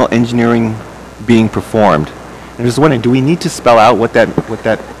additional engineering being performed. I'm just wondering, do we need to spell out what that,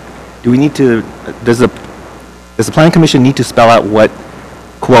 do we need to, does the planning commission need to spell out what,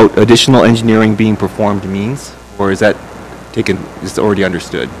 quote, additional engineering being performed means? Or is that is already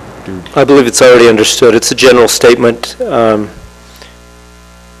understood? I believe it's already understood. It's a general statement. I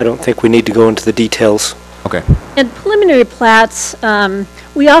don't think we need to go into the details. Okay. And preliminary plats,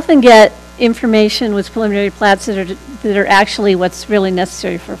 we often get information with preliminary plats that are actually what's really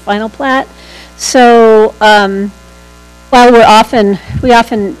necessary for a final plat. So while we often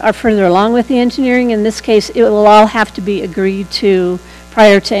are further along with the engineering, in this case, it will all have to be agreed to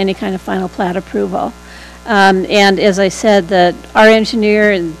prior to any kind of final plat approval. And as I said, that our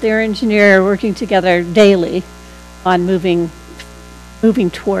engineer and their engineer are working together daily on moving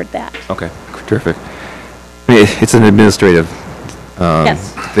toward that. Okay, terrific. I mean, it's an administrative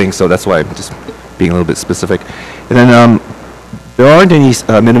Yes. thing, so that's why I'm just being a little bit specific. And then there aren't any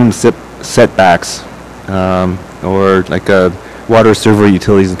minimum setbacks or like water, server,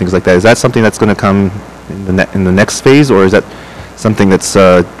 utilities, and things like that. Is that something that's going to come in the next phase, or is that something that's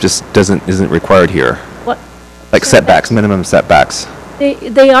just isn't required here? What? Like setbacks, minimum setbacks.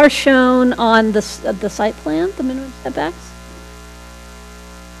 They are shown on the site plan, the minimum setbacks.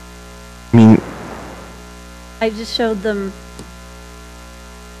 I mean, I just showed them.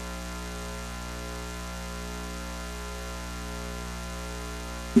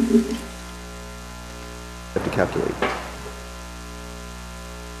 have to calculate.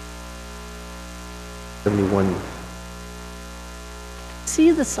 71.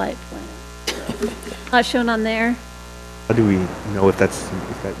 See the site plan. Not shown on there. How do we know if that's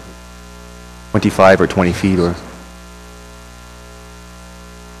 25 or 20 feet or?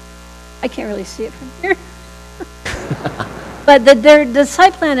 I can't really see it from here. But the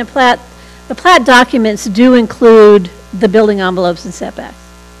site plan and plat, the plat documents do include the building envelopes and setbacks.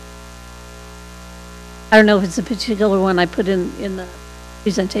 I don't know if it's a particular one I put in the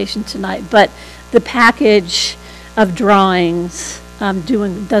presentation tonight, but the package of drawings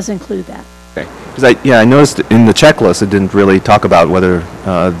does include that. Okay. Because I noticed in the checklist it didn't really talk about whether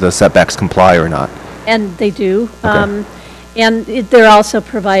the setbacks comply or not. And they do. Okay. And they're also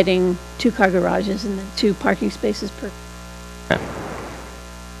providing 2-car garages and then 2 parking spaces per. Okay.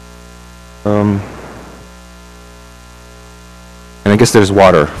 And I guess there's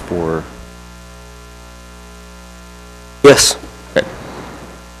water for. Yes. Okay.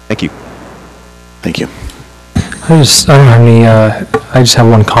 Thank you. Thank you. I don't have any, I just have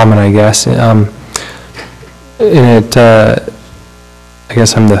one comment, I guess. I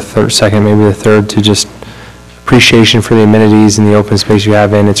guess I'm the second, maybe the third, to just appreciation for the amenities and the open space you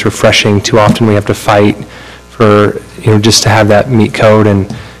have in. It's refreshing. Too often we have to fight for, just to have that meet code,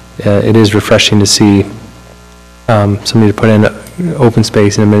 and it is refreshing to see somebody to put in open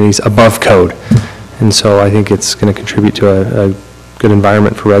space and amenities above code. And so I think it's going to contribute to a good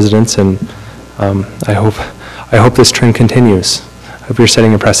environment for residents, and I hope this trend continues. I hope you're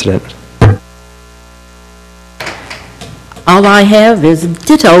setting a precedent. All I have is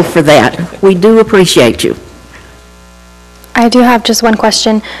ditto for that. We do appreciate you. I do have just one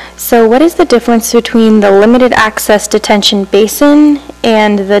question. So what is the difference between the limited access detention basin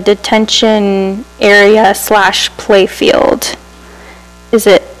and the detention area / play field? Is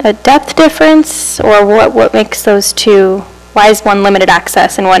it a depth difference, or what makes those two? Why is one limited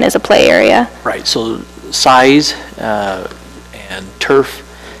access and one is a play area? Right, so size and turf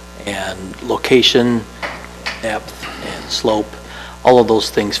and location, depth and slope, all of those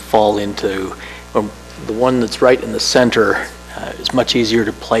things fall into, the one that's right in the center is much easier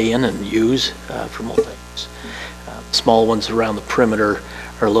to play in and use for multi-use. Small ones around the perimeter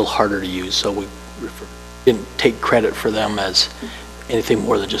are a little harder to use, so we didn't take credit for them as anything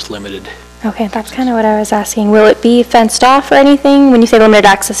more than just limited. Okay, that's kind of what I was asking. Will it be fenced off or anything? When you say limited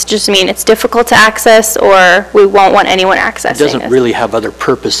access, just mean it's difficult to access, or we won't want anyone accessing It doesn't this? really have other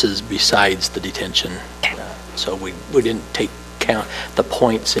purposes besides the detention. Okay. So we didn't count the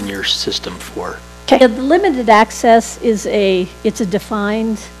points in your system for. Okay. Yeah, the limited access is it's a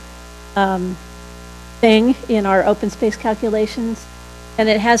defined thing in our open space calculations. And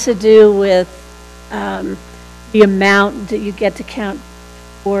it has to do with the amount that you get to count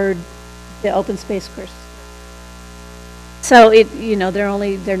toward the open space course. So it, you know,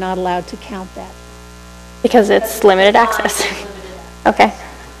 they're not allowed to count that. Because it's limited access. Okay.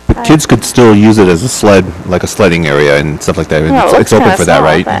 Kids could still use it as a sled, like a sledding area and stuff like that. No, It's open for that,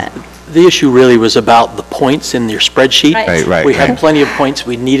 right? The issue really was about the points in your spreadsheet. Right. Right. We had plenty of points.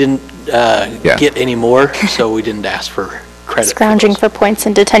 We needn't get any more, so we didn't ask for credit. Scrounging for points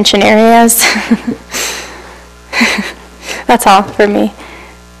in detention areas. That's all for me.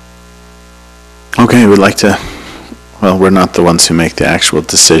 Okay, we'd like to, well, we're not the ones who make the actual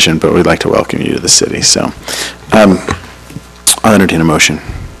decision, but we'd like to welcome you to the city, so I'll entertain a motion.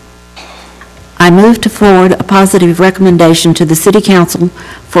 I move to forward a positive recommendation to the City Council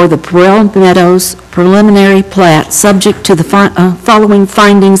for the Perel Meadows preliminary plat, subject to the following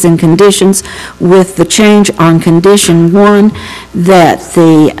findings and conditions, with the change on condition 1, that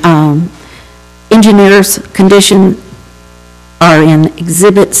the engineer's condition are in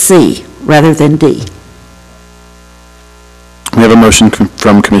Exhibit C rather than D. We have a motion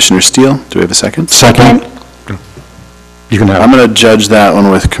from Commissioner Steele. Do we have a second? Second. You can have. I'm going to judge that one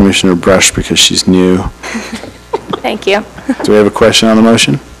with Commissioner Brush because she's new. Thank you. Do we have a question on the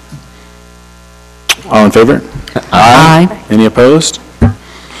motion? All in favor? Aye. Any opposed?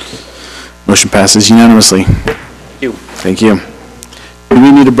 Motion passes unanimously. Thank you. Thank you. Do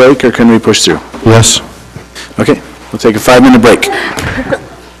we need a break or can we push through? Yes. Okay, we'll take a 5-minute break.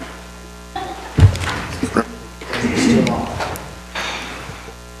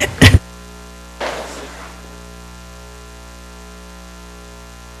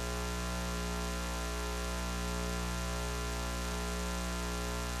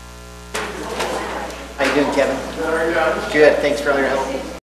 How you doing, Kevin? Good, thanks for all your help.